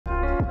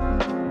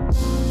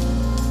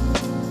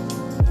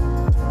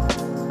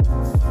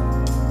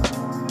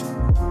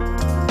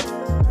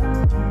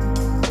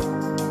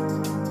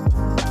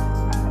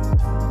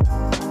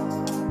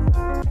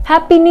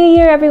Happy New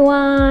Year,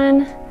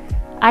 everyone!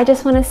 I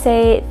just want to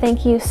say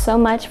thank you so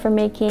much for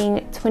making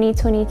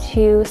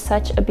 2022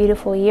 such a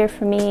beautiful year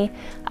for me.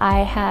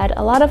 I had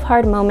a lot of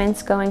hard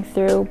moments going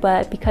through,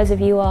 but because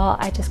of you all,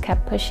 I just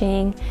kept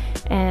pushing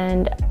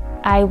and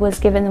I was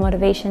given the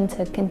motivation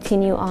to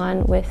continue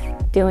on with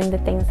doing the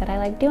things that I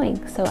like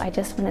doing. So I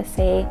just want to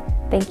say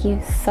thank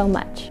you so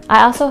much.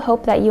 I also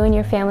hope that you and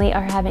your family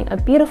are having a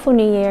beautiful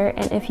new year,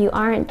 and if you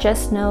aren't,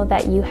 just know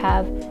that you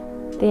have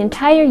the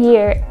entire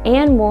year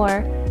and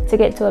more to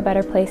get to a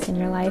better place in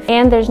your life.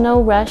 And there's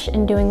no rush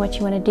in doing what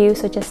you want to do,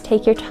 so just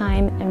take your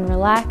time and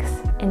relax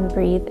and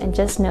breathe and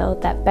just know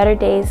that better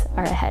days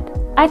are ahead.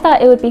 I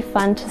thought it would be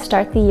fun to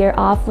start the year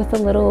off with a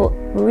little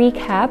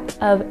recap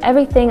of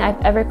everything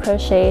I've ever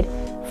crocheted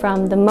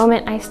from the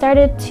moment I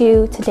started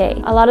to today.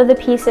 A lot of the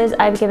pieces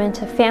I've given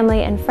to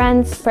family and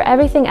friends. For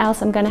everything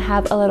else, I'm gonna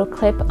have a little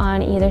clip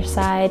on either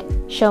side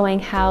showing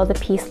how the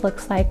piece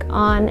looks like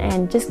on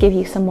and just give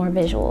you some more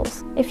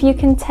visuals. If you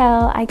can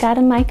tell, I got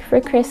a mic for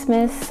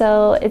Christmas,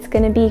 so it's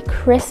gonna be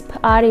crisp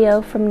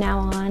audio from now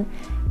on,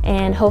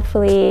 and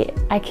hopefully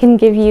I can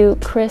give you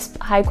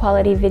crisp, high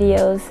quality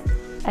videos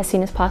as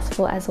soon as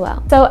possible as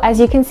well. So as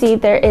you can see,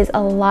 there is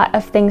a lot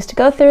of things to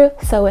go through.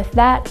 So with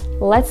that,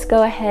 let's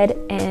go ahead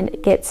and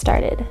get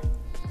started.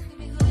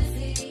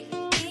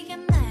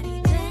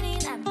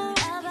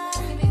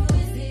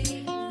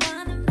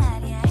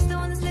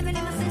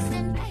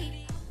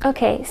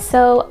 Okay,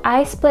 so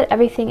I split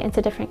everything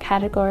into different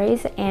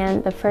categories,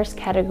 and the first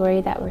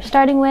category that we're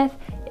starting with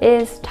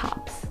is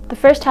tops. The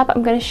first top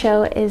I'm going to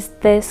show is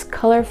this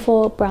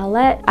colorful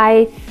bralette.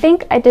 I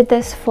think I did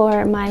this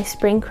for my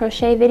spring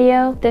crochet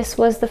video. This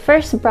was the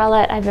first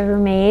bralette I've ever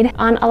made.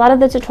 On a lot of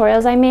the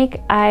tutorials I make,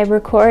 I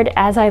record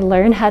as I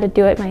learn how to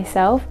do it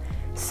myself.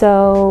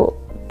 So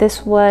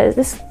this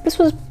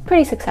was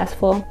pretty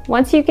successful.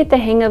 Once you get the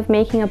hang of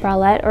making a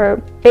bralette, or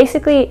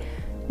basically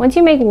once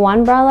you make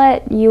one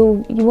bralette,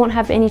 you won't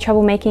have any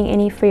trouble making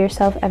any for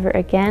yourself ever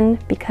again,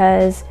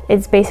 because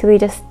it's basically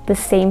just the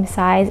same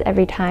size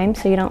every time,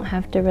 so you don't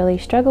have to really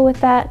struggle with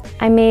that.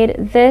 I made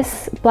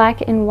this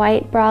black and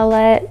white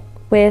bralette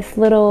with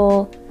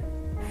little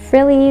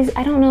frillies.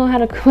 I don't know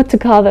what to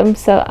call them,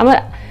 so I'm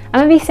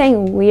gonna be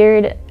saying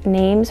weird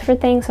names for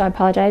things, so I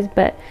apologize,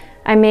 but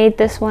I made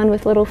this one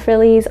with little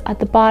frillies at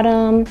the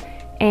bottom,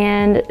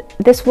 and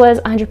this was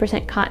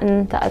 100%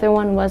 cotton. The other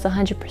one was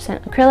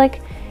 100%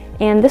 acrylic.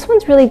 And this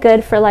one's really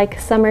good for like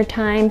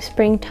summertime,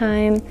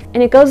 springtime,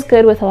 and it goes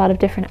good with a lot of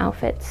different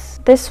outfits.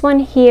 This one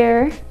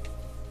here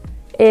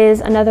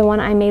is another one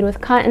I made with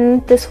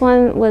cotton. This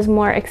one was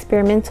more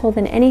experimental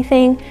than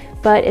anything,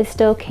 but it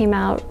still came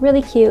out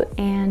really cute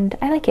and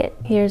I like it.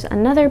 Here's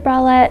another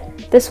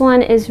bralette. This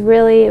one is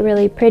really,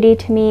 really pretty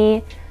to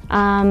me.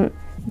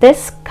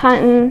 This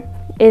cotton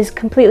is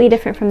completely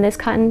different from this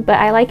cotton, but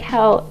I like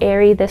how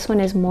airy this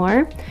one is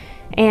more.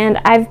 And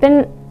I've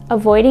been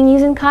avoiding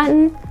using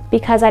cotton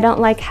because I don't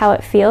like how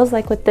it feels.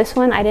 Like with this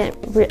one, I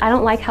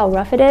don't like how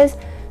rough it is,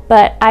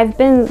 but I've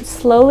been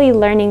slowly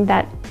learning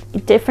that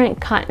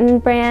different cotton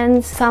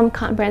brands, some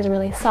cotton brands are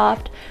really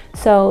soft.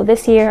 So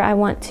this year I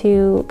want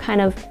to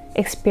kind of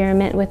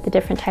experiment with the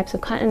different types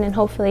of cotton, and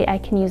hopefully I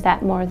can use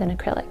that more than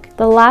acrylic.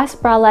 The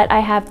last bralette I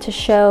have to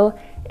show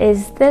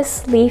is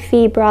this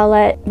leafy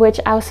bralette, which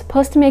I was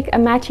supposed to make a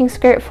matching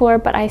skirt for,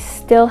 but I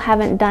still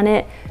haven't done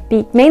it.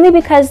 Mainly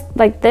because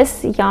like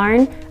this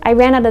yarn, I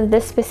ran out of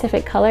this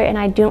specific color and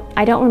I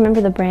don't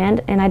remember the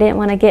brand, and I didn't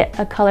want to get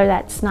a color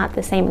that's not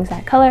the same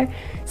exact color,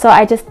 so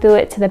I just threw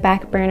it to the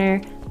back burner.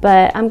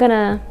 But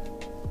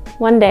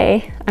one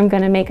day I'm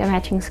gonna make a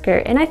matching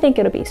skirt, and I think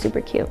it'll be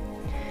super cute.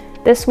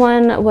 This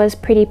one was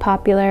pretty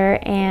popular,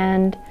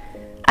 and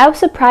I was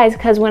surprised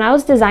because when I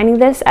was designing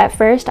this at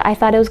first, I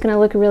thought it was gonna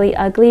look really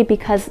ugly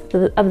because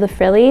of the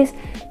frillies,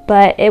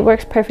 but it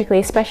works perfectly,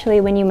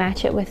 especially when you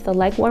match it with the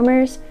leg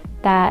warmers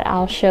that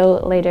I'll show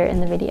later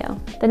in the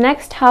video. The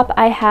next top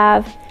I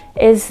have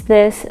is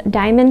this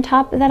diamond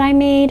top that I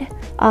made.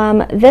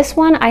 This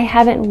one I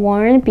haven't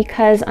worn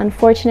because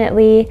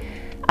unfortunately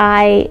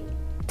I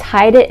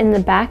tied it in the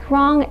back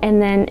wrong,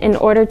 and then in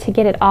order to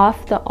get it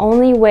off, the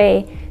only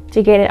way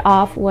to get it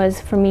off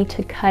was for me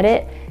to cut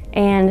it,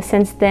 and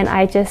since then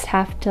I just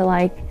have to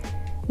like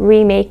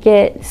remake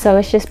it, so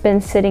it's just been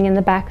sitting in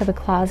the back of the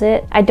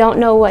closet. I don't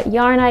know what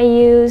yarn I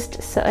used,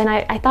 and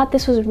I thought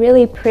this was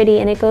really pretty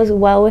and it goes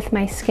well with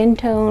my skin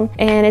tone,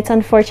 and it's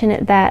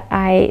unfortunate that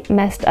I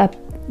messed up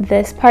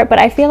this part, but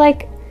I feel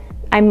like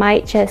I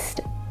might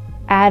just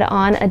add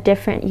on a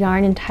different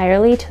yarn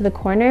entirely to the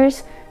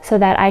corners so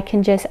that I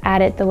can just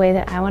add it the way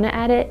that I want to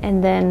add it,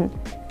 and then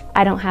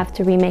I don't have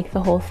to remake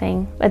the whole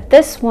thing. But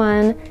this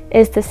one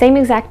is the same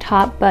exact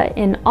top but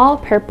in all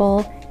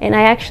purple, and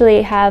I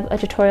actually have a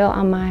tutorial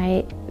on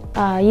my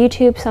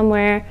YouTube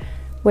somewhere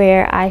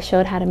where I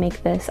showed how to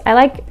make this. I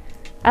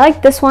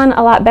like this one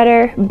a lot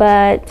better,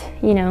 but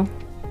you know,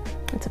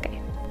 it's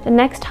okay. The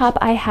next top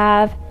I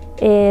have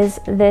is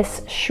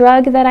this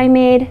shrug that I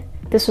made.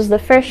 This was the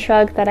first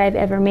shrug that I've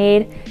ever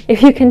made.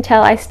 If you can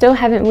tell, I still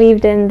haven't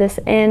weaved in this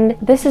end.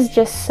 This is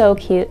just so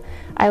cute.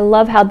 I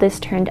love how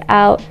this turned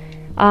out.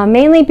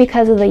 mainly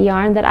because of the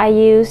yarn that I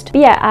used.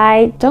 But yeah,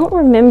 I don't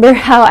remember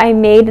how I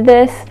made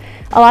this.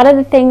 A lot of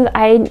the things,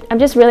 I'm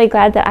just really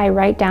glad that I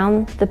write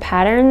down the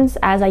patterns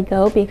as I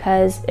go,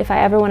 because if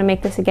I ever want to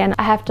make this again,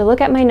 I have to look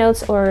at my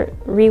notes or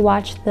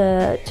rewatch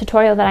the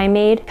tutorial that I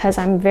made, because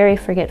I'm very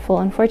forgetful,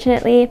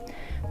 unfortunately.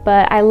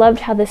 But I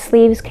loved how the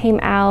sleeves came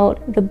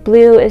out. The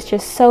blue is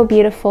just so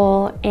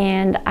beautiful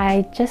and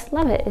I just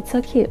love it. It's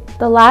so cute.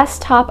 The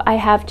last top I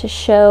have to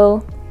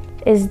show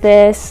is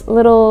this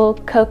little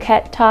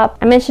coquette top.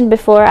 I mentioned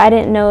before I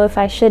didn't know if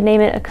I should name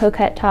it a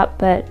coquette top,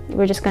 but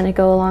we're just gonna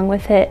go along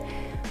with it.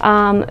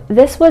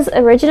 This was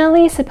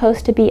originally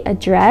supposed to be a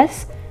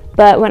dress,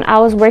 but when I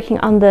was working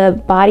on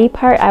the body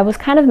part, I was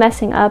kind of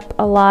messing up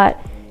a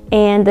lot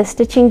and the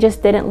stitching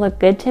just didn't look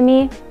good to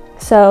me.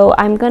 So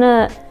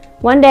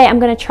one day I'm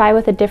gonna try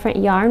with a different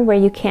yarn where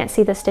you can't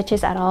see the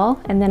stitches at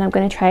all, and then I'm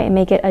gonna try and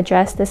make it a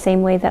dress the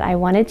same way that I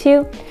wanted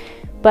to.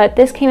 But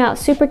this came out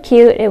super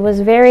cute. It was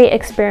very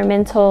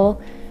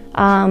experimental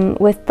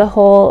with the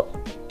whole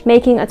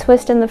making a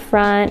twist in the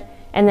front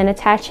and then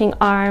attaching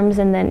arms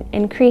and then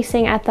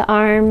increasing at the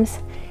arms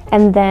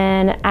and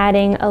then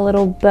adding a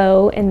little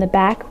bow in the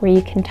back where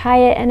you can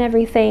tie it and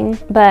everything.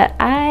 But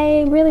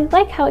I really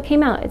like how it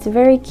came out. It's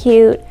very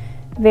cute,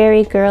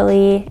 very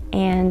girly,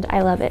 and I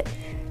love it.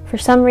 For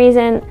some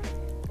reason,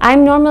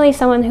 I'm normally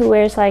someone who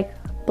wears like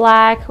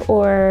black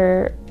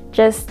or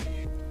just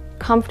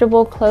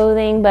comfortable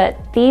clothing, but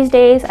these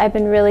days I've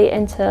been really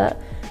into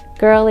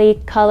girly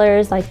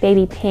colors like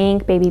baby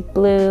pink, baby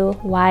blue,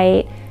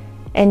 white,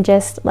 and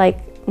just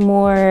like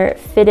more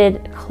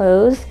fitted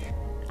clothes.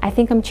 I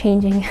think I'm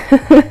changing,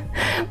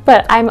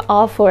 but I'm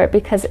all for it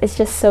because it's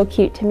just so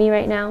cute to me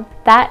right now.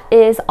 That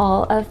is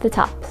all of the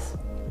tops.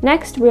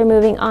 Next, we're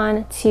moving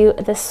on to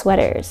the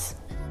sweaters.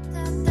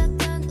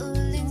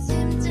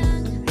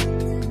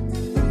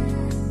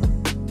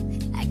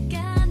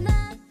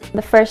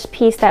 The first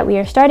piece that we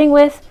are starting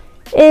with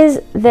is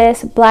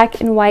this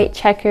black and white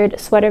checkered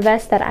sweater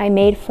vest that I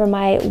made for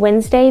my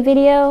Wednesday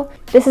video.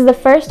 This is the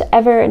first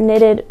ever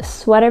knitted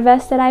sweater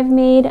vest that I've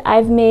made.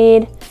 I've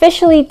made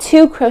officially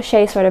 2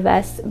 crochet sweater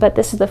vests, but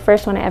this is the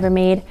first one I ever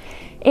made.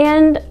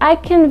 And I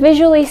can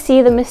visually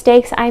see the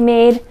mistakes I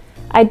made.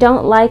 I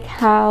don't like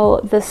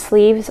how the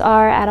sleeves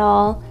are at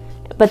all,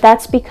 but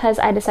that's because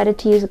I decided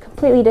to use a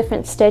completely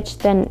different stitch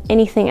than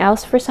anything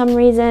else for some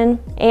reason,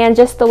 and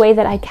just the way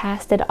that I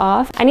cast it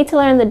off. I need to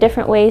learn the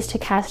different ways to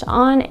cast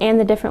on and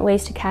the different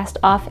ways to cast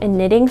off in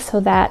knitting so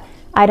that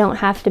I don't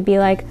have to be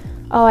like,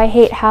 oh, I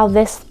hate how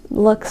this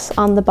looks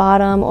on the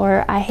bottom,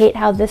 or I hate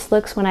how this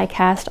looks when I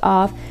cast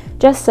off,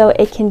 just so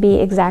it can be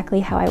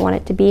exactly how I want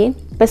it to be.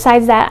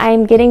 Besides that,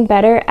 I'm getting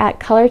better at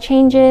color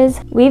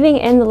changes. Weaving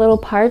in the little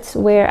parts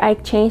where I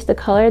change the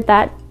color,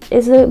 that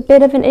is a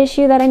bit of an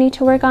issue that I need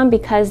to work on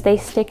because they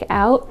stick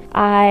out.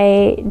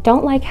 I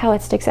don't like how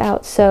it sticks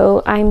out,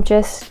 so I'm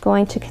just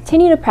going to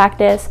continue to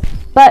practice.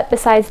 But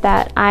besides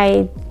that,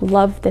 I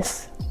love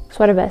this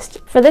sweater vest.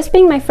 For this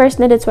being my first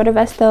knitted sweater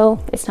vest though,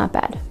 it's not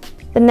bad.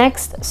 The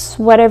next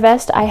sweater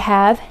vest I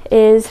have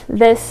is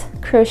this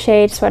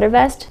crocheted sweater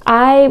vest.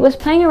 I was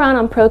playing around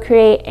on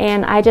Procreate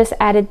and I just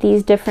added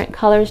these different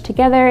colors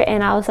together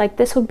and I was like,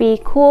 this would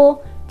be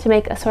cool to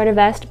make a sweater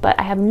vest, but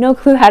I have no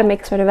clue how to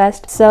make a sweater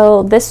vest.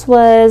 So this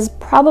was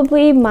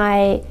probably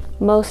my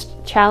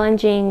most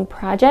challenging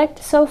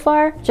project so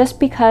far, just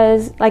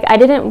because like I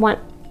didn't want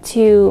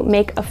to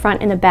make a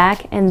front and a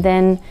back and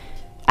then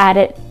add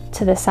it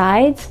to the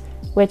sides,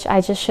 which I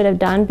just should have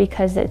done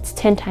because it's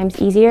 10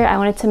 times easier. I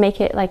wanted to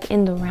make it like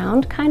in the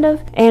round kind of,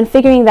 and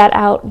figuring that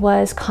out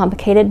was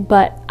complicated,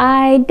 but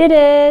I did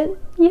it,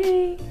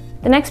 yay.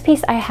 The next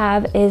piece I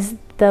have is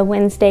the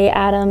Wednesday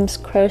Addams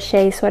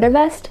crochet sweater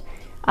vest.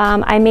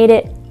 I made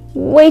it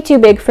way too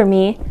big for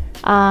me,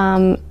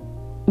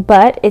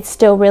 but it's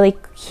still really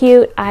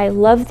cute. I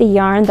love the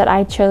yarn that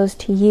I chose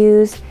to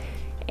use,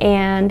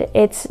 and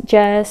it's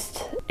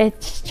just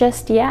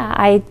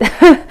yeah,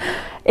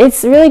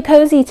 it's really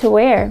cozy to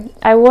wear.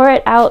 I wore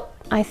it out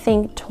I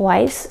think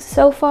twice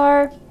so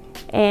far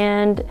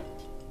and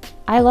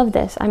I love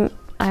this. A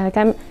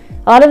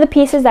lot of the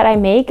pieces that I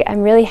make,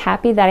 I'm really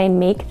happy that I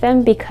make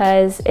them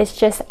because it's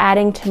just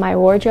adding to my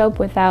wardrobe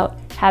without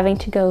having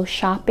to go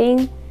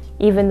shopping,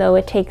 even though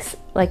it takes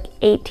like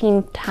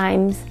 18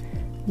 times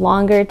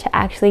longer to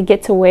actually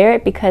get to wear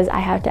it because I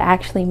have to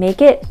actually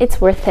make it. It's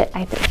worth it,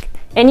 I think.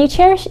 And you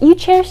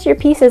cherish your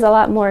pieces a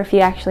lot more if you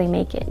actually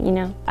make it, you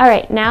know? All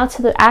right, now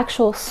to the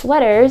actual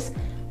sweaters.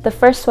 The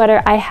first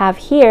sweater I have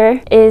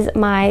here is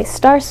my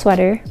star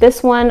sweater.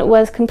 This one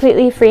was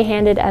completely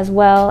free-handed as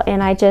well,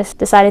 and I just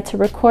decided to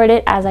record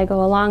it as I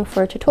go along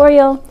for a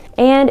tutorial,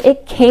 and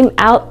it came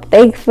out,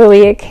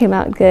 thankfully it came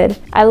out good.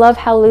 I love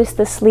how loose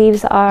the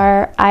sleeves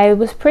are. I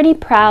was pretty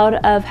proud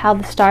of how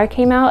the star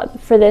came out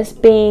for this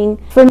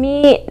being, for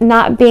me,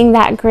 not being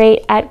that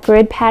great at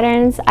grid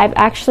patterns. I've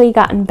actually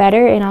gotten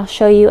better, and I'll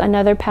show you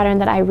another pattern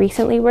that I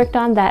recently worked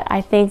on that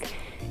I think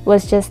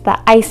was just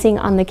the icing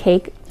on the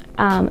cake.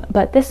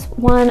 But this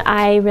one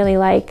I really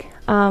like.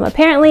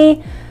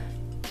 Apparently,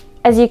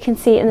 as you can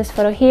see in this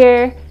photo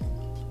here,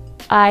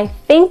 I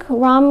think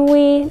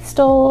Ramwi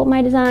stole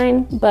my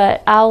design,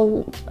 but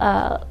I'll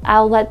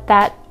let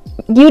that,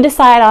 you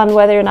decide on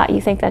whether or not you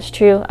think that's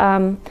true.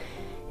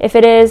 If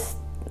it is,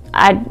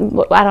 I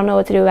don't know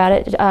what to do about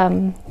it,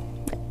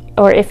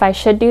 or if I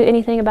should do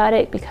anything about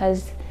it,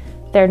 because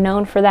they're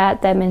known for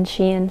that, them and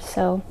Shein.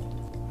 So,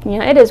 you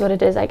know, it is what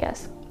it is, I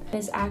guess.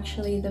 It's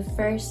actually the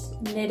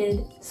first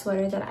knitted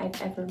sweater that I've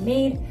ever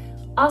made,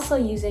 also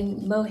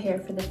using mohair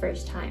for the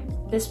first time.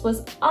 This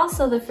was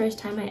also the first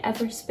time I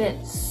ever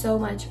spent so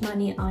much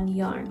money on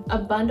yarn. A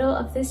bundle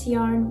of this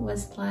yarn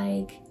was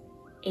like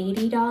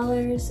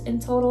 $80 in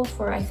total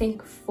for I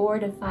think 4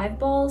 to 5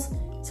 balls,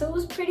 so it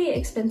was pretty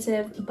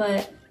expensive,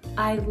 but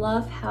I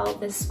love how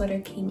this sweater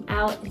came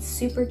out. It's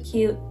super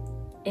cute.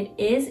 It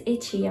is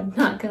itchy, I'm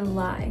not gonna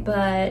lie,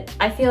 but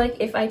I feel like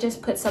if I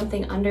just put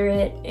something under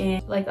it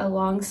and like a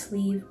long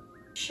sleeve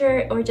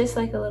shirt or just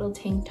like a little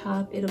tank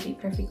top, it'll be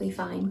perfectly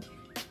fine.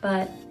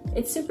 But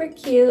it's super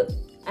cute.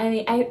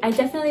 I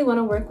definitely want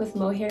to work with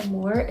mohair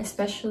more,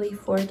 especially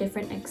for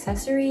different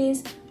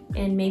accessories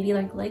and maybe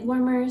like leg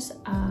warmers.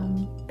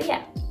 But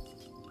yeah,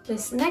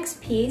 this next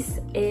piece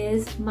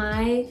is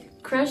my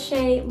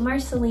crochet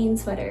marceline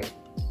sweater.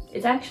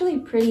 It's actually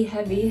pretty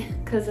heavy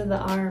because of the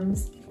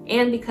arms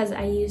and because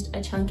I used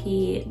a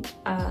chunky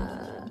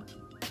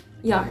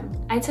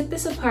yarn. I took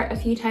this apart a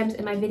few times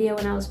in my video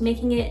when I was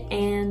making it,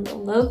 and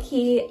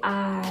low-key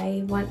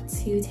I want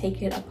to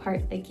take it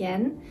apart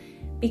again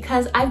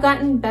because I've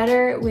gotten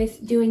better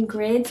with doing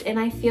grids, and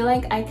I feel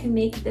like I can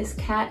make this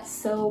cat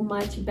so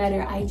much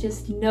better. I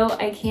just know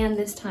I can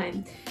this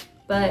time.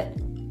 But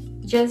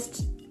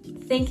just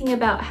thinking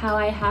about how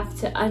I have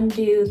to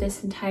undo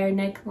this entire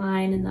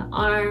neckline and the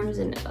arms,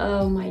 and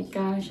oh my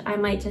gosh, I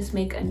might just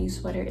make a new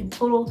sweater in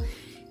total.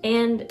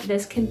 And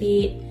this can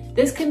be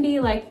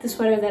like the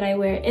sweater that I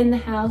wear in the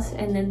house,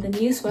 and then the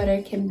new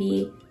sweater can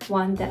be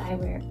one that I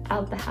wear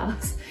out the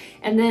house.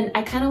 And then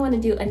I kind of want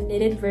to do a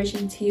knitted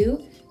version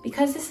too,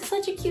 because this is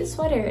such a cute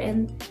sweater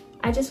and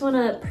I just want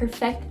to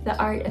perfect the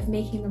art of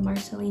making the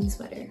marceline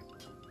sweater.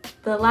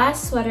 The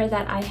last sweater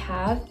that I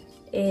have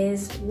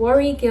is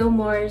Rory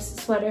Gilmore's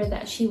sweater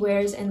that she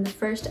wears in the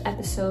first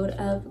episode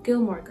of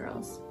Gilmore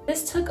Girls.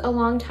 This took a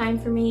long time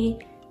for me.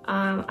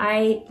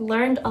 I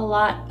learned a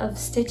lot of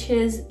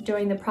stitches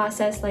during the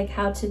process, like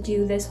how to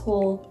do this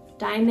whole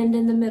diamond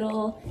in the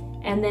middle,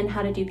 and then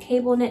how to do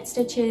cable knit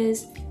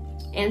stitches.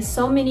 And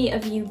so many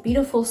of you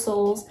beautiful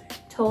souls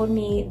told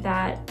me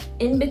that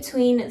in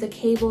between the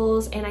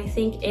cables and I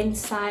think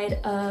inside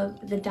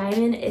of the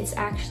diamond, it's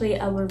actually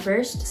a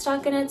reversed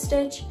stockinette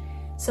stitch.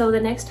 So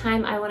the next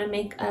time I want to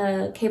make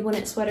a cable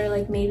knit sweater,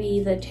 like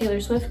maybe the Taylor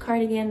Swift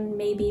cardigan,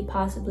 maybe,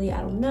 possibly,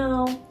 I don't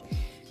know,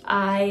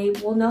 I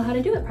will know how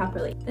to do it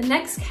properly. The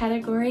next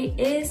category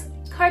is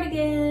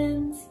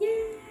cardigans.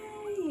 Yay!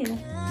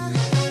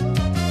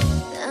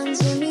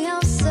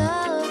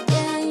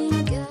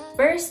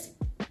 First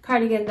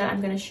cardigan that I'm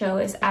going to show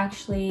is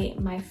actually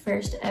my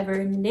first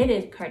ever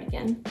knitted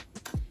cardigan.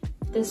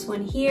 This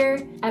one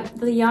here.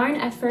 The yarn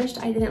at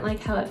first I didn't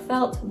like how it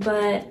felt,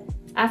 but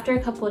after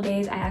a couple of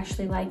days I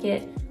actually like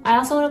it. I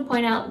also want to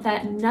point out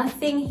that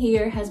nothing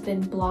here has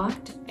been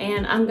blocked,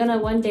 and I'm gonna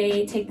one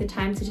day take the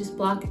time to just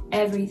block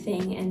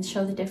everything and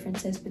show the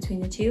differences between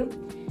the two.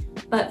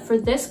 But for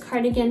this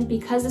cardigan,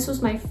 because this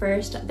was my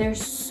first,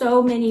 there's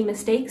so many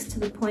mistakes to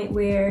the point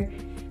where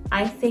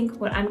I think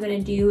what I'm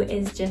gonna do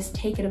is just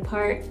take it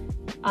apart,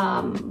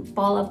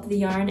 ball up the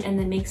yarn, and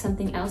then make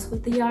something else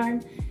with the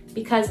yarn,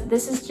 because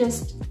this is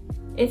just,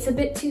 it's a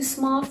bit too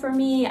small for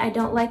me. I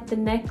don't like the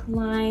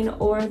neckline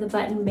or the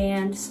button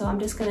band, so I'm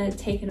just gonna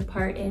take it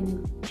apart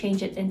and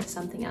change it into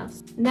something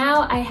else.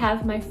 Now I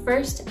have my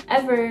first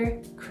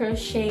ever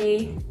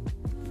crochet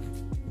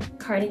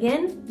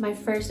cardigan, my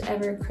first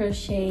ever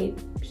crochet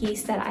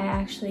piece that I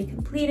actually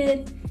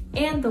completed,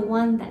 and the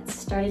one that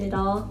started it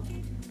all,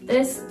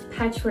 this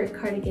patchwork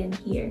cardigan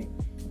here.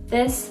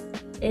 This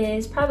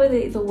is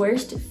probably the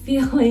worst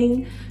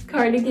feeling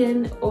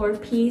cardigan or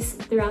piece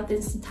throughout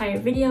this entire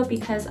video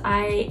because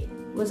I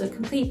was a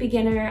complete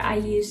beginner. I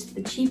used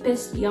the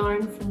cheapest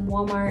yarn from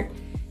Walmart,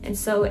 and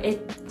so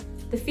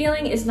the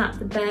feeling is not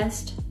the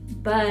best,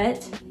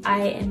 but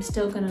I am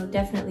still gonna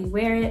definitely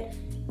wear it.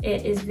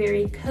 It is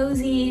very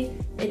cozy,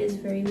 it is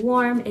very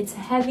warm, it's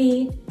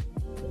heavy,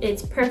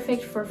 it's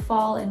perfect for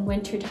fall and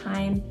winter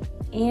time,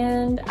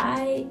 and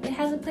it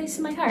has a place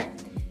in my heart.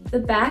 The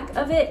back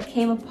of it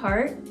came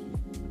apart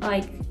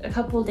like a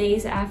couple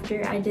days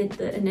after I did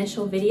the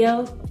initial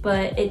video,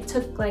 but it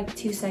took like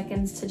 2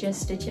 seconds to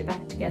just stitch it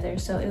back together,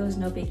 so it was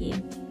no biggie.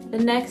 The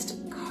next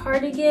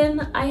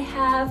cardigan I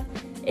have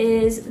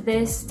is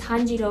this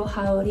tanjiro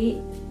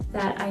haori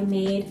that I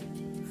made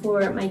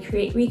for my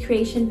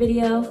recreation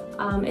video.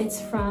 It's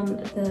from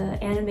the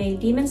anime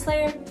Demon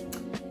Slayer.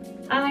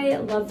 I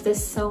love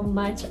this so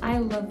much. I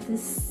love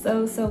this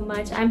so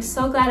much. I'm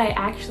so glad I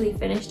actually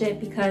finished it,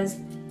 because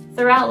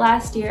throughout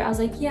last year I was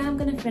like, yeah, I'm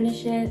gonna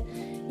finish it.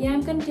 Yeah,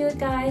 I'm gonna do it,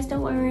 guys,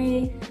 don't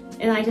worry.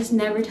 And I just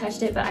never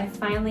touched it, but I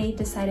finally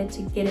decided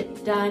to get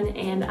it done,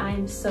 and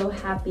I'm so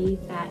happy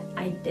that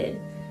I did.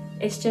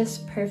 It's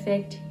just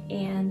perfect,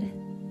 and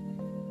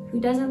who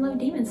doesn't love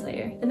Demon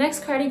Slayer? The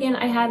next cardigan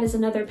I have is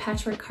another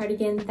patchwork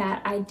cardigan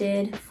that I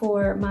did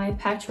for my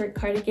patchwork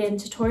cardigan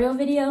tutorial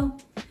video.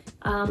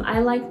 I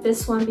like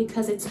this one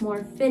because it's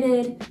more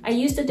fitted. I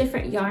used a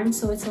different yarn,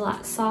 so it's a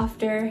lot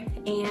softer,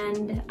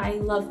 and I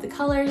love the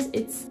colors.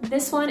 It's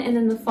this one and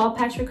then the fall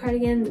patchwork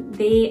cardigan.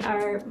 They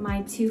are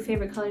my two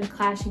favorite colors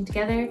clashing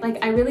together.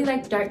 Like, I really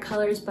like dark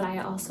colors, but I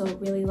also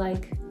really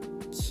like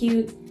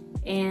cute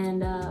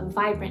and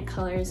vibrant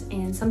colors,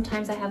 and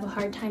sometimes I have a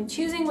hard time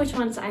choosing which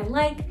ones I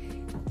like,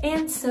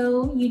 and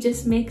so you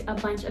just make a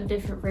bunch of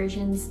different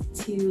versions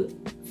to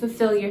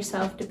fulfill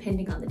yourself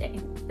depending on the day.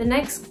 The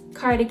next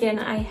cardigan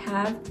I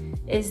have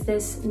is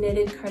this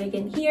knitted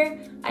cardigan here.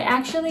 I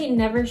actually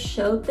never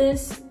showed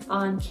this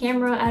on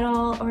camera at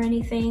all or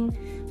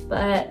anything,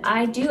 but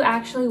I do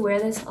actually wear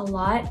this a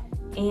lot,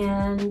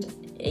 and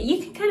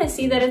you can kind of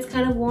see that it's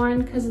kind of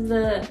worn because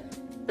the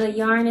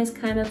yarn is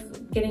kind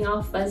of getting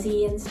all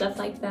fuzzy and stuff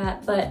like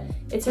that, but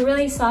it's a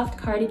really soft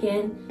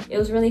cardigan. It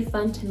was really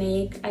fun to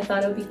make. I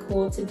thought it would be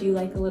cool to do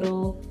like a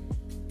little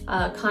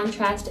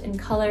contrast in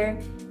color,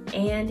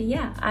 and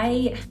yeah,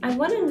 I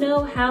want to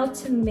know how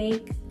to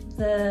make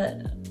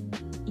the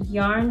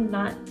yarn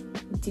not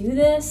do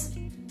this.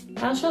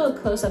 I'll show a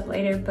close-up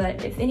later,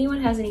 but if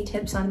anyone has any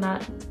tips on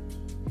that,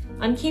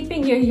 on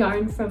keeping your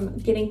yarn from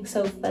getting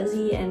so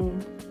fuzzy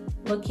and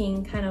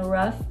looking kind of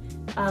rough,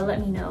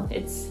 let me know.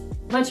 It's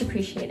much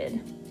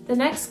appreciated. The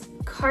next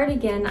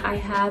cardigan I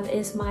have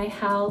is my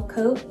Howl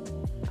coat.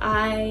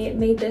 I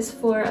made this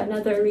for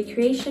another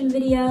recreation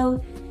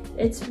video.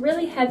 It's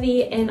really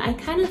heavy, and I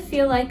kind of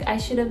feel like I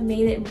should have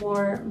made it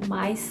more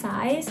my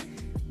size,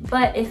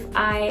 but if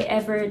I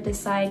ever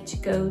decide to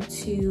go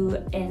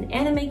to an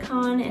anime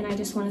con and I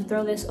just want to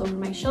throw this over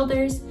my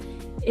shoulders,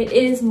 it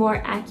is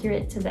more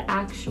accurate to the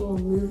actual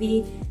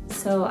movie,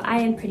 so I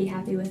am pretty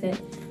happy with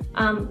it.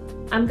 I'm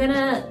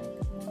gonna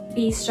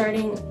be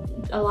starting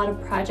a lot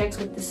of projects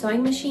with the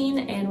sewing machine,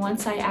 and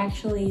once I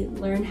actually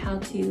learn how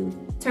to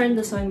turn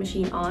the sewing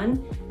machine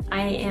on,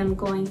 I am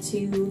going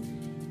to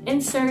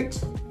insert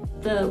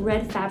the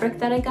red fabric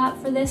that I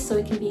got for this so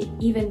it can be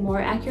even more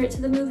accurate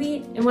to the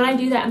movie. And when I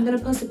do that, I'm gonna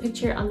post a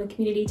picture on the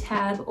community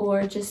tab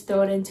or just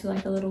throw it into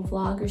like a little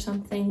vlog or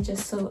something,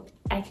 just so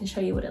I can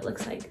show you what it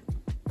looks like.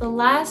 The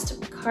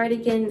last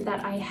cardigan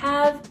that I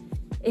have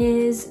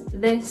is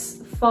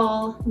this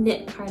fall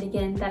knit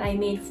cardigan that I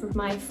made for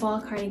my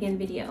fall cardigan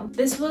video.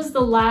 This was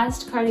the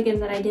last cardigan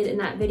that I did in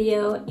that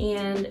video,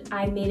 and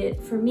I made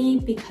it for me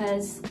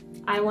because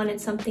I wanted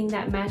something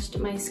that matched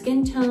my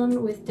skin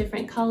tone with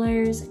different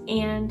colors,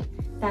 and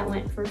that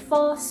went for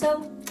fall,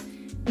 so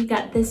we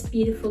got this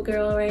beautiful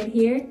girl right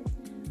here.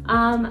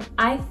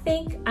 I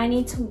think I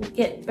need to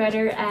get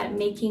better at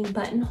making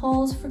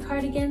buttonholes for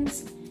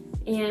cardigans,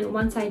 and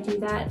once I do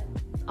that,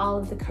 all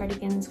of the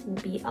cardigans will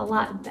be a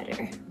lot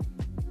better.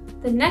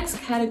 The next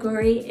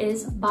category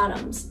is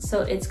bottoms,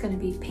 so it's going to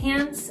be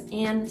pants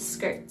and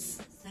skirts.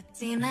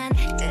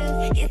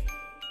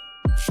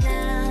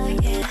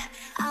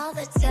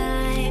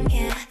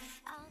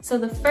 So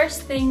the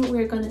first thing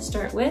we're going to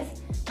start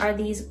with are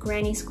these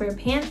granny square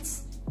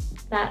pants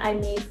that I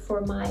made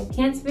for my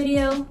pants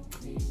video.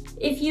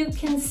 If you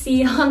can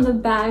see on the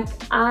back,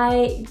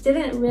 I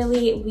didn't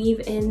really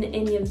weave in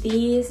any of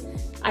these.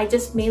 I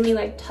just mainly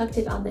like tucked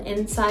it on the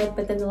inside,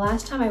 but then the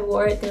last time I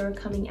wore it, they were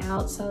coming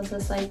out, so I was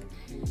just like,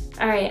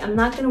 all right, I'm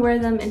not gonna wear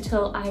them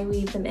until I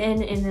weave them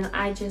in, and then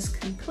I just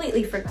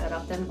completely forgot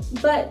about them.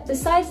 But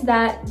besides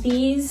that,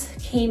 these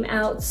came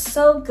out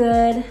so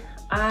good.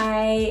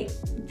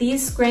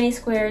 These granny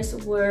squares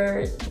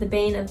were the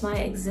bane of my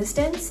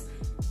existence,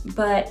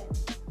 but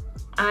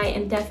I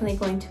am definitely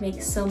going to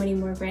make so many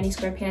more granny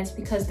square pants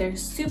because they're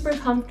super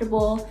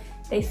comfortable.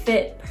 They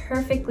fit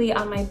perfectly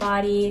on my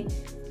body,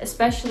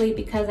 especially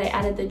because I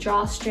added the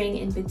drawstring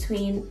in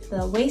between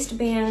the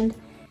waistband,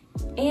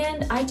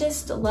 and I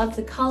just love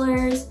the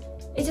colors.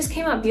 It just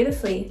came out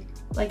beautifully.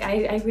 Like,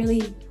 I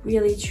really,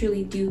 really,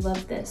 truly do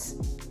love this.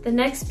 The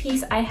next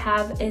piece I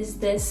have is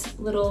this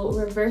little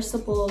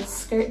reversible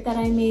skirt that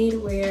I made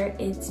where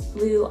it's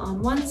blue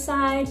on one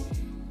side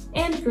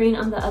and green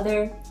on the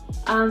other.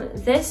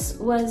 This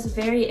was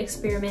very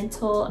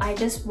experimental. I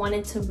just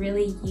wanted to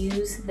really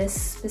use this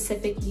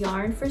specific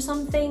yarn for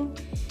something,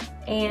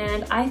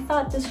 and I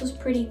thought this was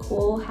pretty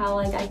cool how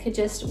like I could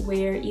just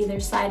wear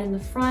either side in the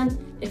front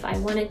if I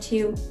wanted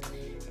to.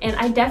 And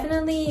I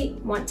definitely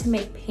want to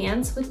make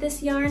pants with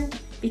this yarn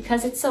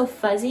because it's so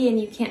fuzzy and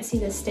you can't see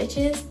the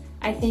stitches.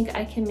 I think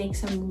I can make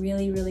some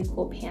really, really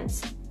cool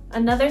pants.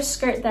 Another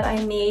skirt that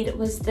I made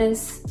was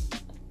this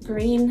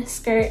green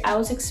skirt. I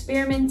was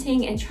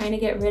experimenting and trying to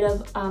get rid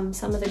of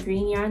some of the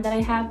green yarn that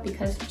I have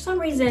because for some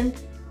reason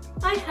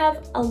I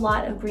have a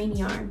lot of green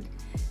yarn.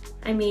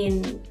 I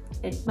mean,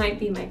 it might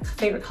be my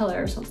favorite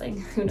color or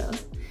something, who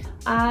knows.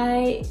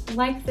 I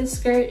like this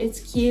skirt,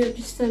 it's cute,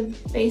 just a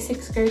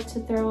basic skirt to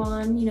throw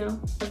on, you know.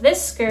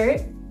 This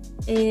skirt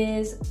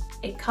is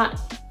a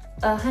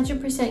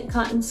 100%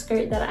 cotton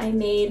skirt that I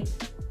made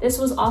This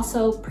was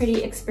also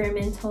pretty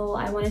experimental.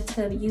 I wanted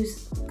to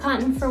use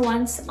cotton for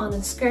once on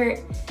a skirt.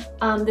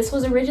 This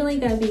was originally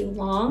gonna be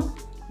long,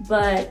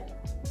 but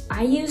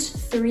I used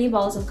 3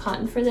 balls of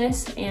cotton for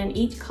this, and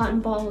each cotton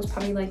ball was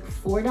probably like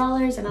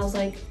 $4, and I was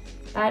like,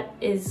 that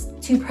is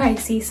too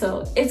pricey,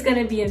 so it's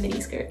gonna be a mini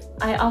skirt.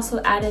 I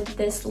also added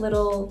this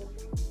little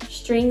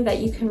string that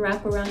you can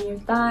wrap around your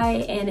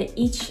thigh, and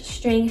each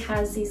string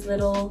has these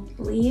little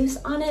leaves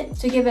on it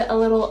to give it a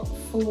little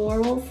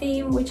floral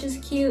theme, which is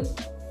cute.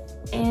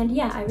 And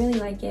yeah, I really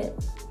like it.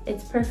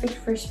 It's perfect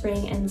for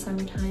spring and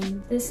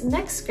summertime. This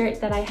next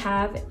skirt that I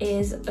have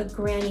is a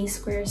granny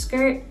square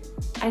skirt.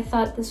 I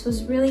thought this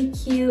was really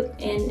cute,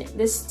 and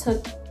this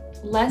took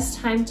less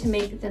time to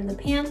make than the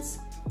pants,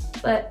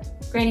 but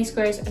granny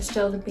squares are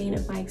still the bane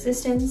of my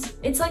existence.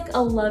 It's like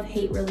a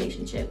love-hate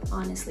relationship,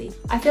 honestly.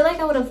 I feel like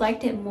I would have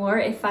liked it more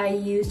if I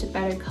used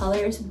better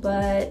colors,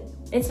 but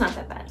it's not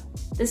that bad.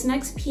 This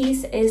next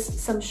piece is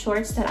some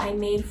shorts that I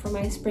made for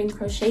my spring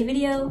crochet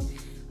video.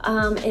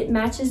 It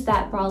matches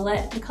that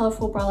bralette, the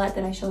colorful bralette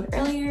that I showed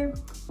earlier.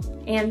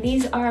 And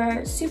these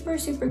are super,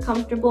 super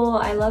comfortable.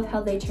 I love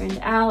how they turned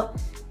out.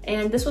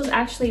 And this was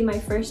actually my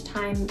first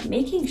time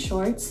making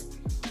shorts.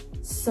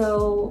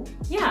 So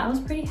yeah, I was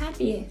pretty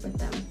happy with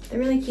them. They're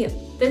really cute.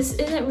 This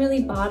isn't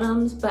really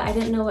bottoms, but I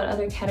didn't know what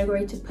other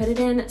category to put it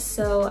in,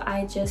 so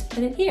I just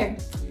put it here.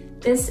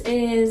 This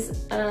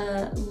is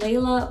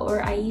Layla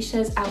or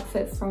Aisha's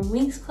outfit from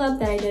Winx Club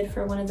that I did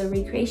for one of the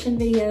recreation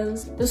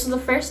videos. This was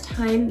the first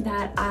time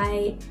that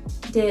I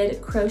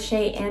did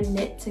crochet and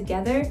knit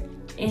together,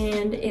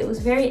 and it was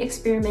very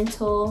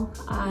experimental.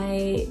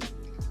 I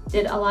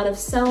did a lot of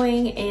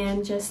sewing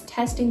and just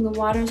testing the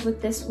waters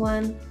with this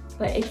one,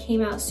 but it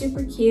came out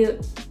super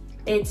cute.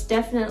 It's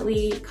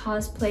definitely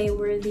cosplay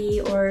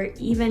worthy, or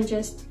even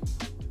just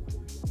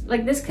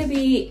like, this could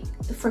be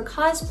for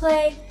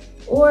cosplay,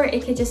 or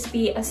it could just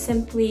be a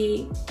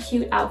simply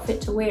cute outfit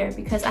to wear,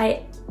 because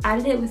I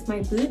added it with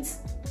my boots.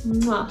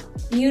 Mwah,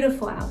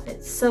 beautiful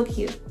outfit, so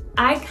cute.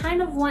 I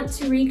kind of want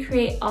to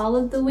recreate all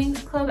of the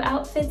Winx Club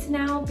outfits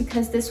now,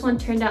 because this one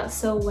turned out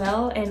so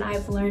well and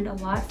I've learned a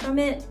lot from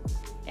it.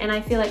 And I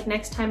feel like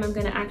next time I'm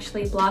gonna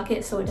actually block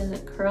it so it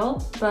doesn't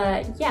curl.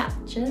 But yeah,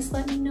 just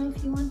let me know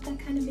if you want that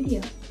kind of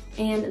video.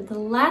 And the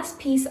last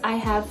piece I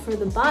have for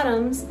the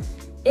bottoms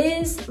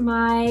is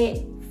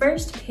my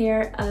first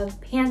pair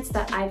of pants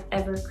that I've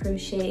ever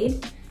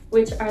crocheted,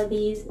 which are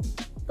these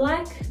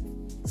black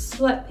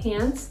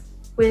sweatpants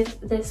with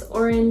this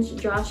orange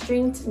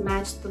drawstring to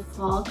match the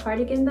fall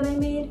cardigan that I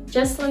made.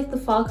 Just like the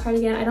fall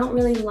cardigan, I don't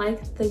really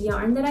like the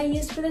yarn that I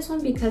used for this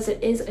one because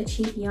it is a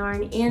cheap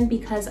yarn, and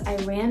because I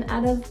ran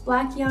out of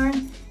black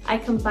yarn, I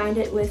combined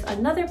it with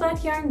another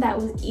black yarn that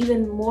was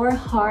even more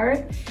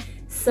hard.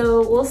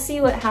 So we'll see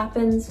what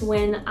happens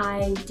when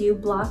I do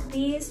block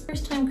these.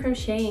 First time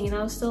crocheting, and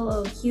I was still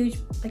a huge,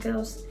 I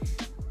was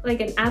like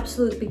an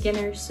absolute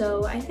beginner,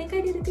 so I think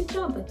I did a good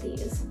job with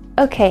these.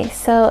 Okay,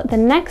 so the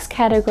next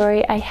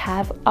category I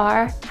have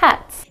are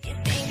hats.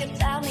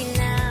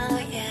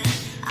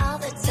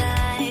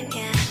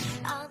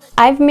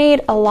 I've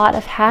made a lot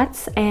of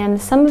hats, and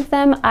some of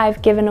them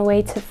I've given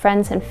away to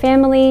friends and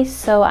family,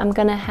 so I'm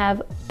gonna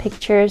have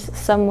pictures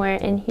somewhere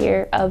in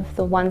here of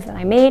the ones that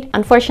I made.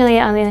 Unfortunately,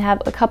 I only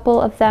have a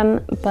couple of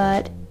them,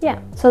 but yeah.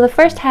 So the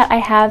first hat I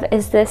have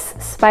is this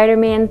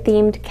Spider-Man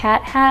themed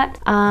cat hat.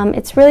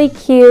 It's really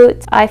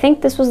cute. I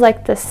think this was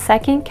like the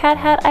second cat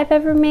hat I've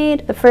ever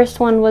made. The first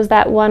one was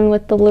that one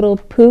with the little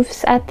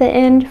poofs at the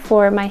end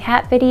for my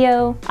hat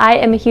video. I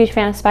am a huge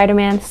fan of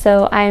Spider-Man,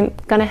 so I'm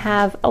gonna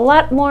have a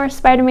lot more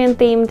Spider-Man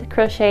themed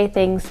crochet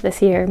things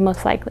this year,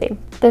 most likely.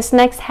 This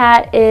next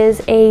hat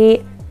is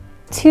a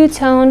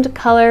two-toned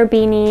color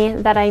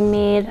beanie that I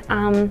made.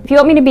 If you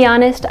want me to be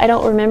honest, I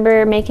don't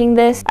remember making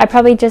this. I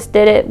probably just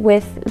did it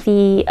with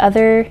the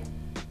other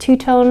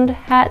two-toned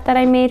hat that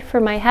I made for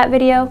my hat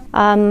video.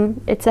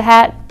 It's a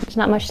hat, there's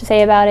not much to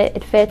say about it.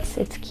 It fits,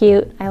 it's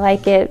cute, I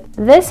like it.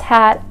 This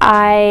hat,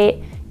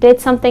 I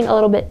did something a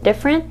little bit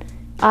different.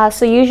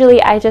 So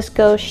usually I just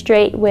go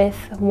straight with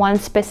one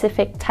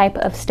specific type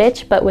of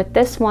stitch, but with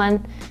this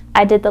one,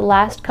 I did the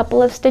last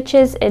couple of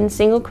stitches in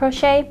single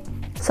crochet,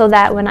 so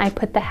that when I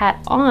put the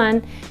hat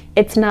on,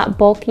 it's not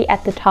bulky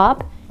at the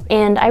top.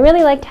 And I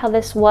really liked how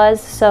this was,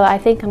 so I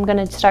think I'm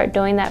gonna start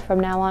doing that from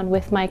now on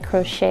with my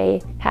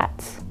crochet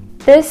hats.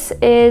 This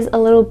is a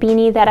little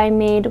beanie that I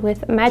made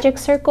with magic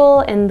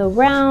circle in the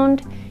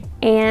round,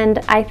 and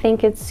I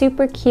think it's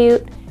super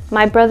cute.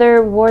 My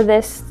brother wore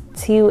this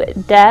to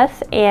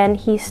death and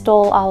he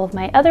stole all of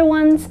my other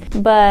ones,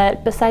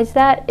 but besides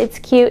that, it's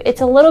cute.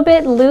 It's a little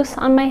bit loose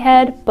on my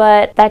head,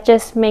 but that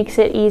just makes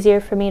it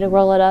easier for me to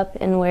roll it up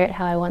and wear it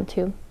how I want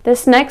to.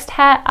 This next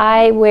hat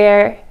I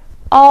wear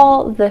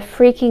all the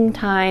freaking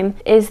time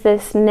is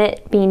this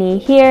knit beanie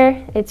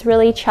here. It's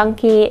really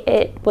chunky.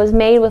 It was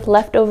made with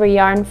leftover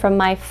yarn from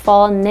my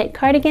fall knit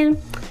cardigan,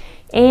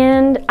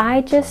 and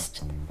I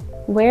just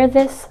wear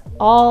this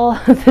all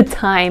the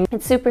time.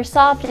 It's super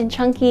soft and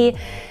chunky.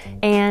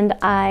 and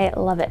I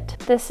love it.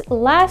 This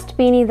last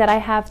beanie that I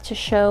have to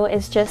show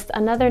is just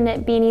another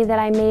knit beanie that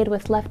I made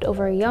with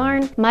leftover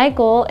yarn. My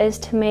goal is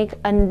to make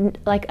a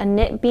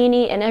knit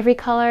beanie in every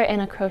color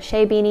and a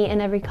crochet beanie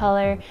in every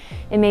color,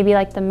 and maybe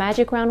like the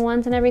magic round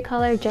ones in every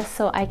color, just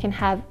so I can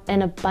have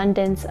an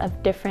abundance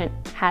of different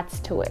hats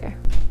to wear.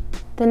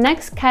 The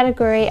next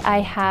category I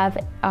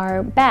have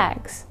are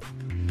bags.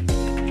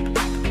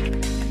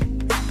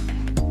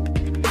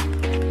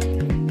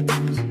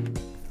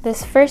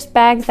 This first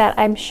bag that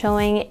I'm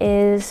showing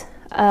is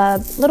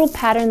a little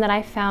pattern that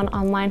I found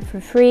online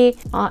for free,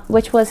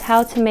 which was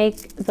how to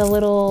make the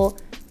little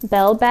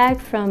bell bag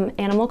from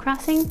Animal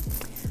Crossing.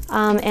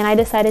 And I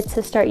decided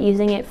to start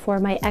using it for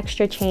my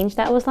extra change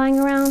that was lying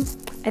around.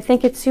 I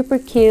think it's super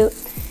cute.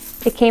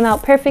 It came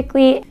out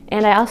perfectly,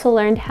 and I also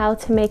learned how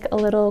to make a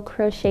little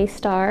crochet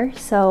star,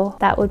 so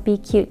that would be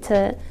cute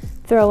to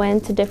throw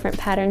into different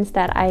patterns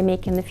that I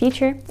make in the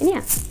future. And yeah,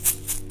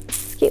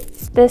 it's cute.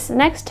 This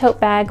next tote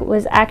bag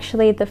was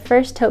actually the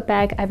first tote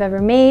bag I've ever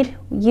made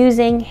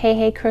using Hey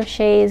Hey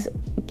Crochet's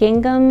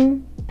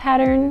gingham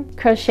pattern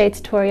crochet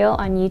tutorial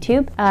on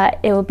YouTube.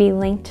 It will be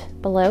linked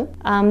below.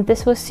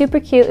 This was super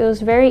cute. It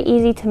was very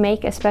easy to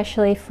make,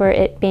 especially for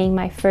it being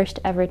my first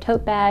ever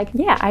tote bag.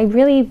 Yeah, I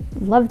really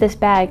love this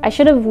bag. I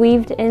should have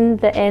weaved in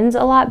the ends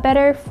a lot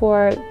better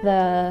for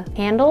the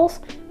handles,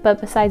 but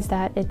besides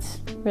that, it's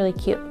really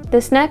cute.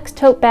 This next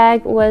tote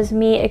bag was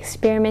me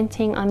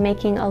experimenting on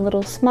making a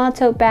little small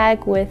tote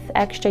bag with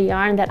extra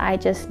yarn that I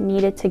just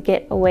needed to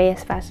get away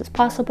as fast as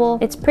possible.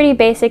 It's pretty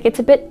basic. It's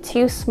a bit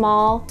too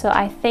small, so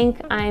I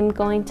think I'm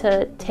going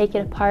to take it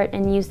apart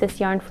and use this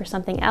yarn for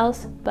something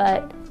else,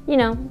 but you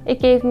know,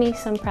 it gave me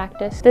some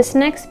practice. This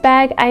next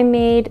bag I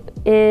made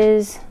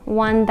is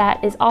one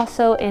that is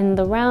also in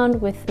the round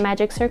with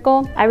magic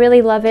circle. I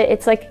really love it.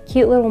 It's like a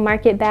cute little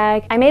market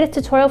bag. I made a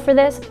tutorial for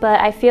this, but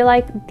I feel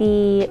like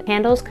the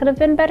handles could have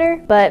been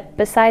better. But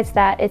besides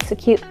that, it's a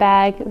cute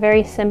bag,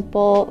 very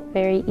simple,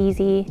 very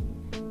easy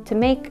to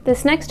make.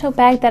 This next tote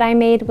bag that I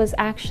made was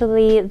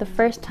actually the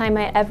first time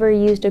I ever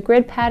used a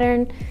grid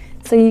pattern,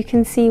 so you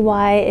can see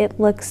why it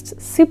looks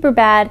super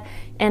bad.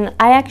 And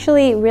I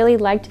actually really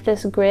liked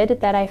this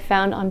grid that I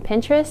found on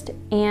Pinterest,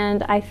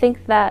 and I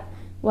think that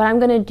what I'm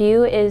gonna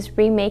do is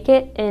remake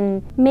it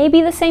in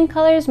maybe the same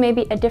colors,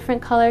 maybe a different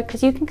color,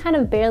 because you can kind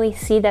of barely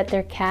see that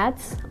they're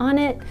cats on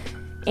it.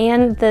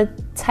 And the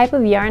type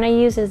of yarn I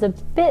use is a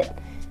bit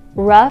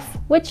rough,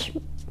 which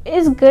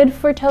is good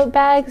for tote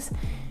bags,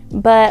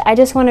 but I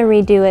just want to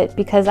redo it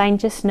because I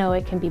just know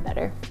it can be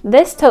better.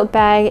 This tote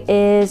bag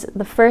is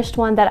the first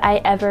one that I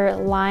ever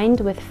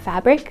lined with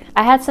fabric.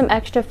 I had some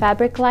extra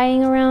fabric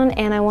lying around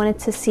and I wanted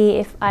to see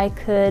if I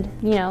could,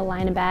 you know,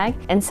 line a bag.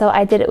 And so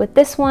I did it with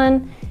this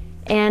one.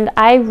 And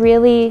I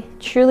really,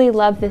 truly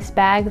love this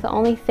bag. The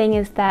only thing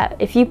is that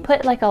if you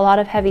put like a lot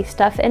of heavy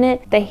stuff in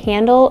it, the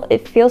handle,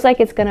 it feels like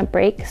it's gonna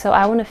break. So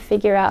I wanna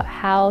figure out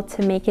how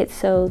to make it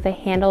so the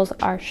handles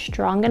are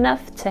strong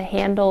enough to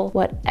handle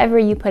whatever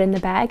you put in the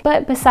bag.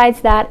 But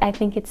besides that, I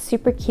think it's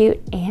super cute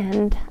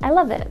and I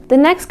love it. The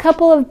next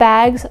couple of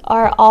bags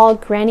are all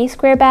granny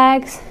square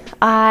bags.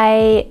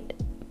 I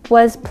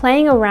was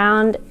playing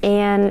around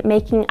and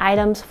making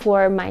items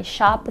for my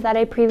shop that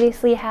I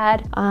previously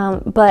had,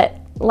 but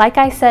like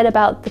I said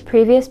about the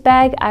previous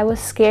bag, I was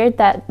scared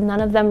that none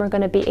of them were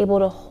going to be able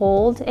to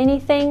hold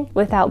anything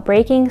without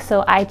breaking,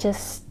 so I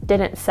just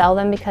didn't sell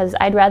them because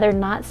I'd rather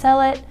not sell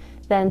it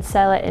than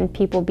sell it and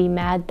people be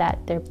mad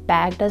that their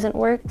bag doesn't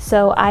work.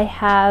 So I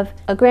have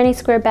a granny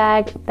square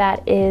bag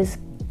that is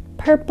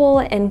purple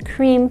and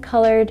cream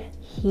colored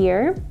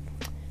here.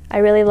 I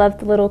really love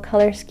the little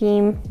color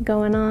scheme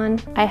going on.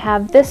 I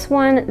have this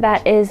one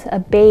that is a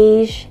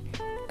beige,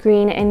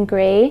 green, and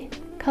gray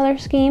color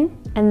scheme.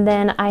 And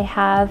then I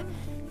have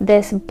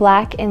this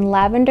black and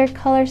lavender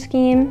color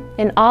scheme,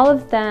 and all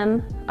of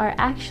them are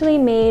actually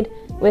made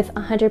with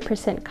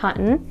 100%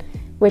 cotton,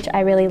 which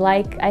I really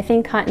like. I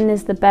think cotton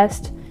is the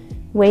best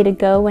way to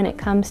go when it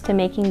comes to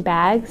making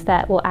bags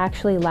that will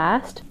actually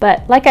last.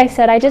 But like I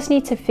said, I just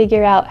need to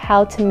figure out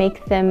how to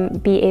make them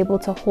be able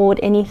to hold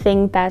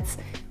anything that's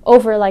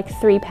over like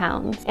 3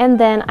 pounds. And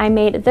then I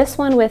made this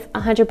one with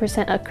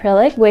 100%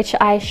 acrylic, which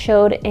I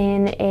showed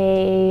in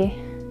a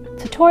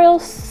tutorial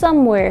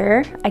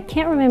somewhere. I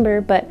can't remember,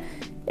 but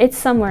it's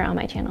somewhere on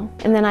my channel.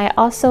 And then I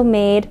also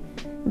made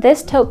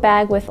this tote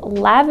bag with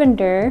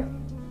lavender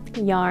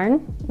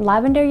yarn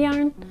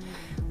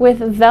with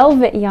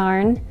velvet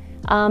yarn.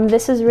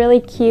 This is really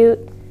cute.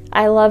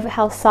 I love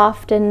how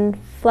soft and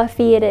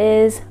fluffy it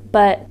is,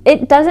 but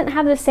it doesn't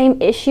have the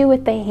same issue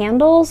with the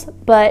handles,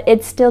 but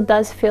it still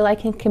does feel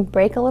like it can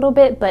break a little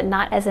bit, but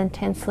not as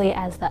intensely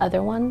as the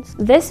other ones.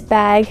 This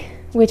bag,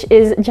 which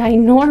is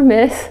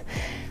ginormous,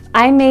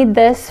 I made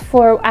this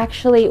for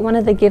actually one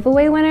of the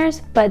giveaway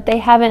winners, but they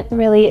haven't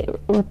really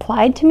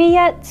replied to me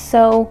yet,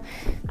 so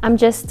I'm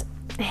just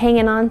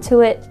hanging on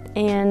to it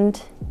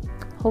and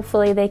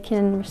hopefully they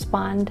can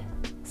respond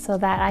so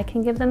that I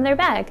can give them their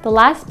bag. The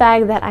last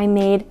bag that I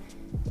made,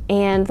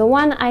 and the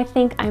one I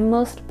think I'm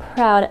most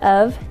proud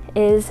of,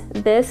 is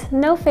this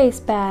no face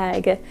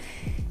bag.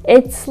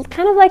 It's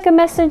kind of like a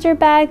messenger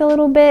bag a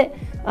little bit.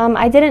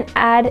 I didn't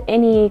add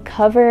any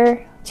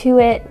cover to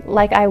it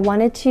like I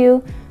wanted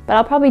to, but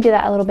I'll probably do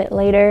that a little bit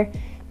later.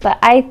 But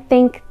I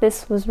think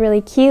this was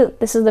really cute.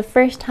 This is the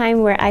first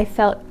time where I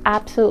felt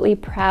absolutely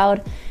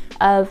proud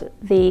of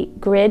the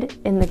grid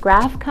in the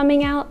graph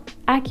coming out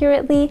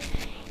accurately.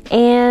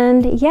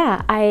 And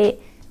yeah, I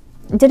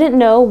didn't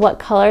know what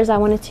colors I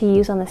wanted to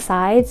use on the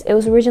sides. It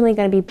was originally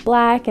going to be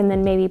black, and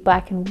then maybe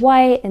black and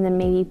white, and then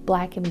maybe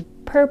black and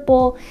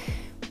purple.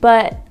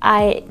 But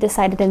I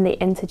decided in the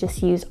end to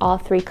just use all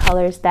 3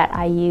 colors that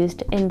I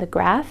used in the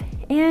graph,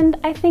 and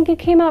I think it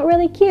came out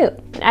really cute.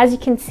 And as you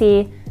can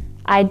see,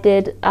 I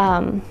did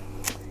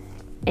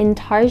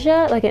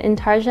intarsia, like an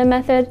intarsia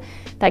method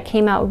that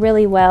came out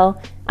really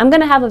well. I'm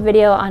gonna have a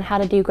video on how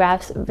to do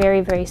graphs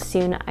very, very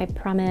soon, I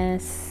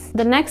promise.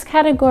 The next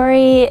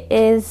category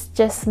is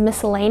just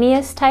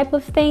miscellaneous type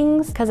of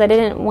things, because I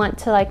didn't want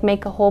to like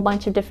make a whole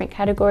bunch of different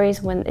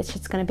categories when it's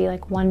just gonna be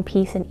like one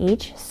piece in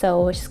each.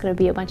 So it's just gonna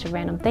be a bunch of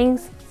random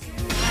things.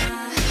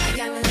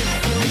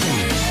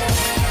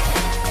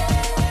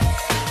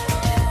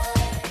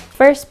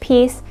 First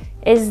piece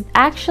is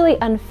actually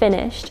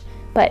unfinished,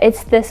 but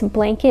it's this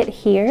blanket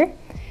here.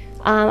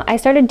 I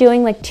started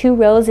doing like 2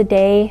 rows a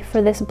day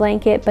for this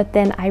blanket, but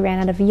then I ran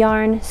out of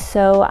yarn,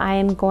 so I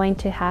am going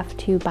to have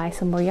to buy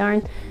some more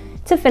yarn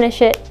to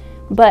finish it.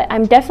 But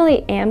I'm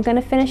definitely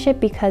gonna finish it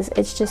because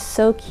it's just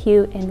so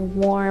cute and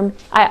warm.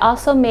 I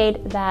also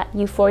made that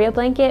Euphoria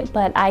blanket,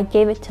 but I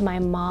gave it to my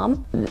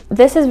mom.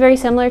 This is very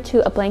similar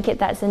to a blanket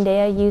that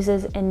Zendaya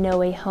uses in No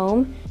Way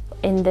Home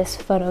in this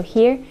photo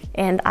here,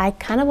 and I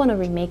kind of want to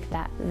remake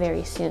that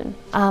very soon.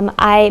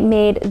 I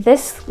made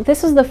this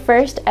was the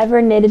first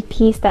ever knitted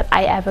piece that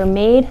I ever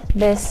made,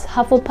 this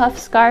Hufflepuff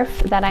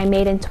scarf that I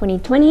made in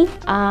 2020.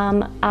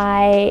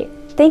 I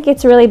think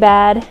it's really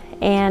bad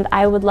and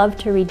I would love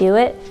to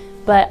redo it,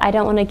 but I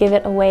don't want to give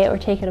it away or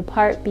take it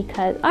apart,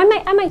 because I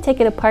might take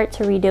it apart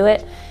to redo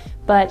it,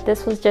 but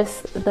this was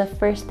just the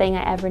first thing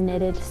I ever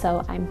knitted,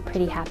 so I'm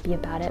pretty happy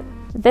about it.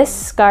 This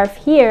scarf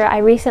here I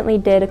recently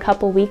did a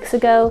couple weeks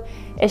ago.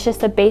 It's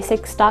just a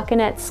basic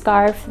stockinette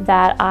scarf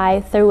that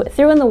I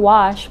threw in the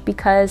wash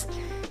because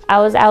I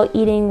was out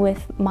eating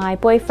with my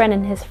boyfriend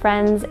and his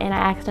friends, and I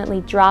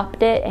accidentally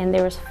dropped it, and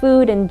there was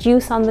food and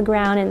juice on the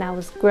ground, and that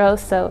was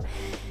gross. So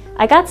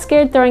I got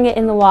scared throwing it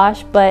in the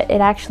wash, but it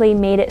actually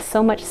made it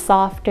so much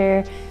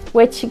softer,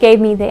 which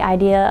gave me the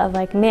idea of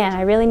like, man,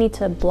 I really need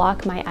to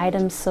block my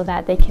items so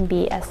that they can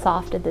be as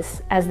soft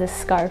as this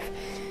scarf.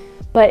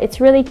 But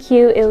it's really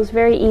cute. It was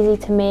very easy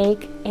to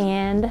make,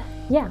 and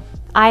yeah.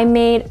 I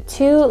made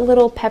 2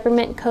 little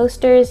peppermint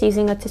coasters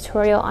using a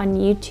tutorial on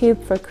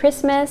YouTube for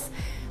Christmas.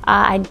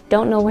 I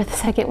don't know where the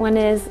second one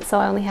is, so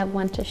I only have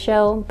one to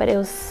show, but it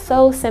was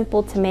so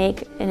simple to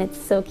make and it's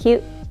so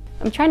cute.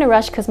 I'm trying to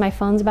rush because my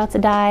phone's about to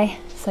die,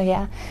 so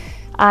yeah.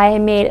 I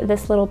made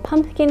this little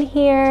pumpkin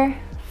here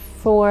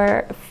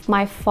for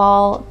my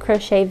fall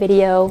crochet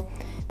video.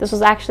 This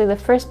was actually the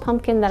first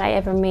pumpkin that I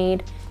ever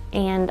made,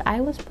 and I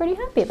was pretty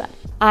happy about it.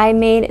 I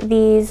made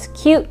these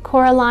cute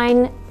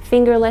Coraline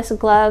fingerless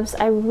gloves.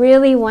 I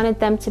really wanted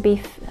them to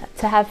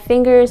have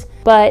fingers,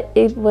 but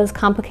it was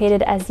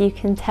complicated, as you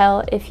can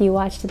tell if you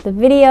watched the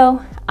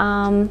video.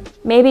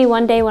 Maybe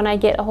one day when I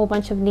get a whole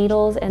bunch of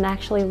needles and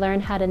actually learn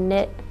how to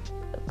knit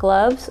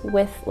gloves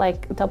with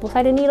like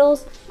double-sided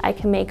needles, I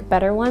can make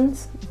better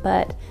ones,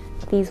 but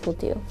these will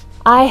do.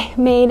 I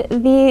made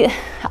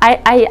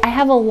I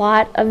have a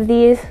lot of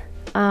these,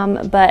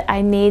 but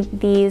I made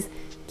these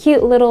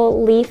cute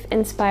little leaf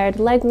inspired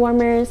leg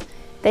warmers.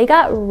 They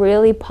got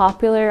really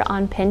popular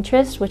on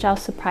Pinterest, which I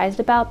was surprised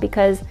about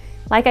because,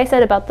 like I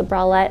said about the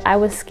bralette, I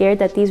was scared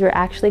that these were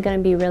actually going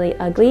to be really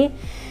ugly,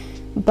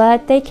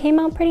 but they came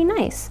out pretty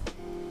nice.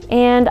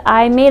 And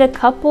I made a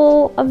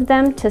couple of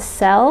them to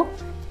sell,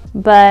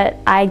 but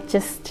I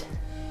just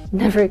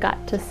never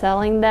got to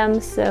selling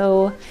them,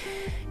 so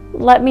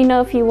let me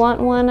know if you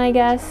want one, I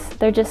guess.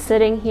 They're just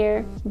sitting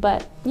here,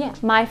 but yeah.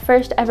 My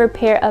first ever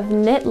pair of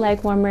knit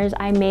leg warmers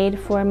I made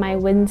for my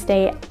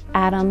Wednesday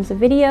Addams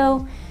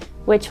video,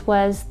 which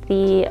was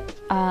the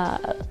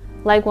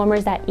leg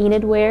warmers that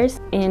Enid wears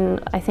in,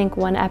 I think,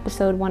 1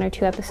 or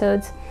 2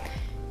 episodes.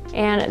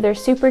 And they're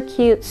super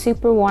cute,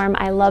 super warm.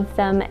 I love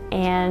them,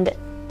 and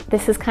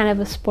this is kind of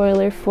a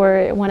spoiler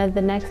for one of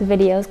the next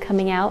videos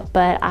coming out,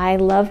 but I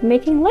love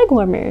making leg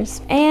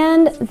warmers.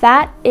 And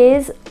that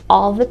is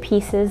all the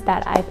pieces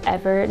that I've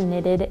ever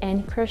knitted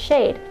and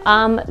crocheted.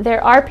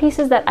 There are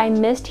pieces that I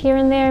missed here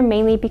and there,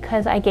 mainly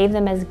because I gave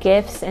them as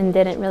gifts and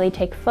didn't really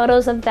take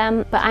photos of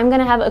them, but I'm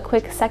gonna have a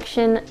quick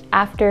section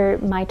after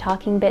my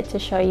talking bit to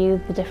show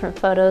you the different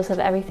photos of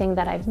everything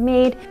that I've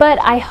made. But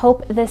I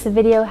hope this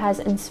video has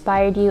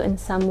inspired you in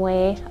some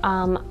way.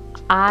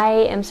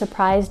 I am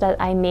surprised that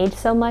I made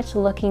so much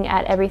looking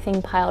at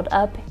everything piled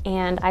up,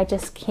 and I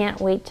just can't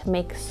wait to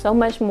make so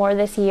much more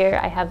this year.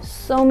 I have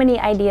so many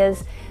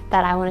ideas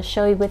that I want to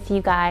show you with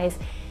you guys,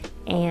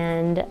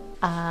 and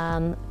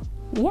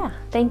yeah,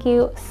 thank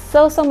you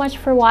so much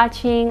for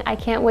watching. I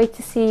can't wait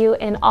to see you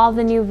in all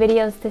the new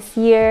videos this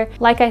year.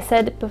 Like I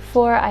said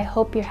before, I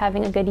hope you're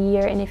having a good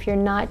year, and if you're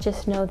not,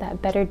 just know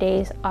that better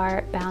days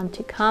are bound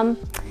to come.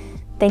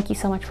 Thank you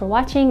so much for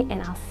watching,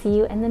 and I'll see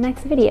you in the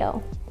next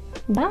video.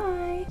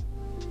 Bye!